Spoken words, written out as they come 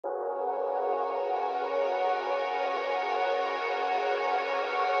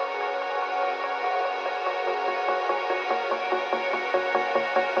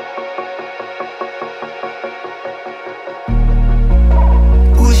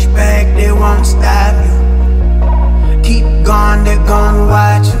won't stop you. Keep going, they're gonna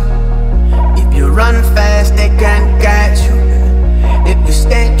watch you. If you run fast, they can't catch you. If you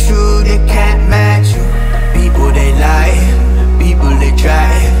stay true, they can't match you. People they lie, people they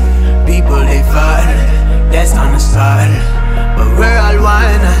try, people they fall. That's on the start, but we're all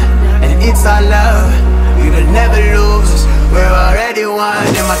one, and it's our love. We will never lose, we're already one.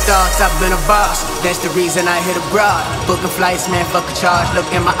 In my thoughts, I've been a boss. That's the reason I hit abroad. Booking flights, man, fuck a charge. Look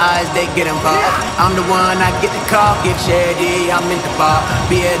in my eyes, they get involved. I'm the one, I get the call. Give charity, I'm in the bar.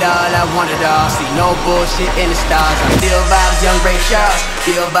 Be it all, I want it all. See no bullshit in the stars. I feel vibes, young Ray Charles.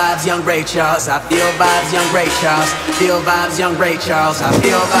 Feel vibes, young Ray Charles. I feel vibes, young Ray Charles. Feel vibes, young Ray Charles. I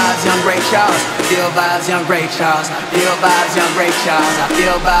feel vibes, young Ray Charles. Feel vibes, young Ray Charles. Feel vibes, young Ray Charles. I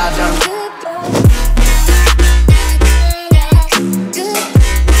feel vibes, young.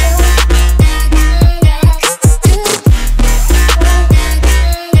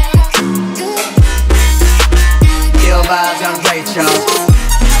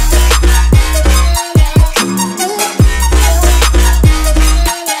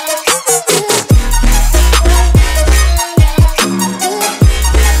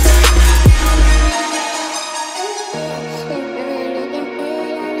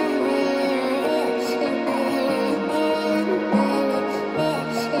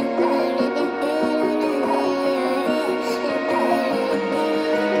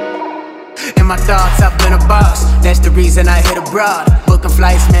 In my thoughts, I've been a boss. That's the reason I hit abroad. Booking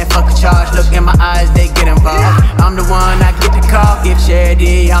flights, man, fuck a charge. Look in my eyes, they get involved. I'm the one, I get the call. Give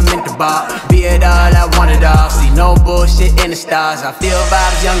charity, I'm in the bar. Be it all, I want it all. See no bullshit in the stars. I feel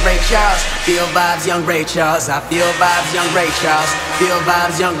vibes, young Ray Charles. Feel vibes, young Ray Charles. I feel vibes, young Ray Charles. Feel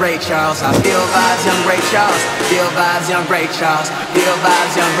vibes, young Ray Charles. I feel vibes, young Ray Charles. Feel vibes, young Ray Charles. Feel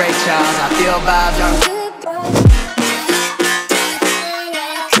vibes, young Ray Charles. I feel vibes, young.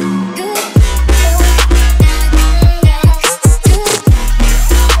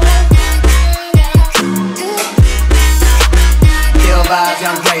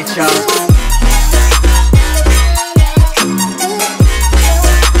 Young Ray Charles.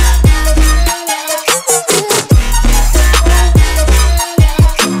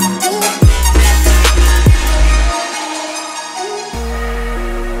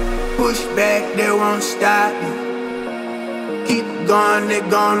 Push back, they won't stop you. Keep going, they're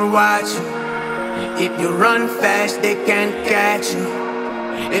gonna watch you. If you run fast, they can't catch you.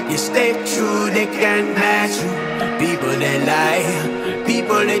 If you stay true, they can't match you. People they lie,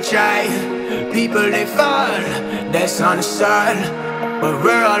 people they try, people they fall. That's on the start, but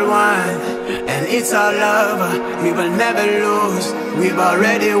we're all one, and it's our love. We will never lose, we've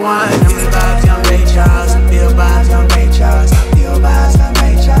already won. Feel vibes, young Ray Charles.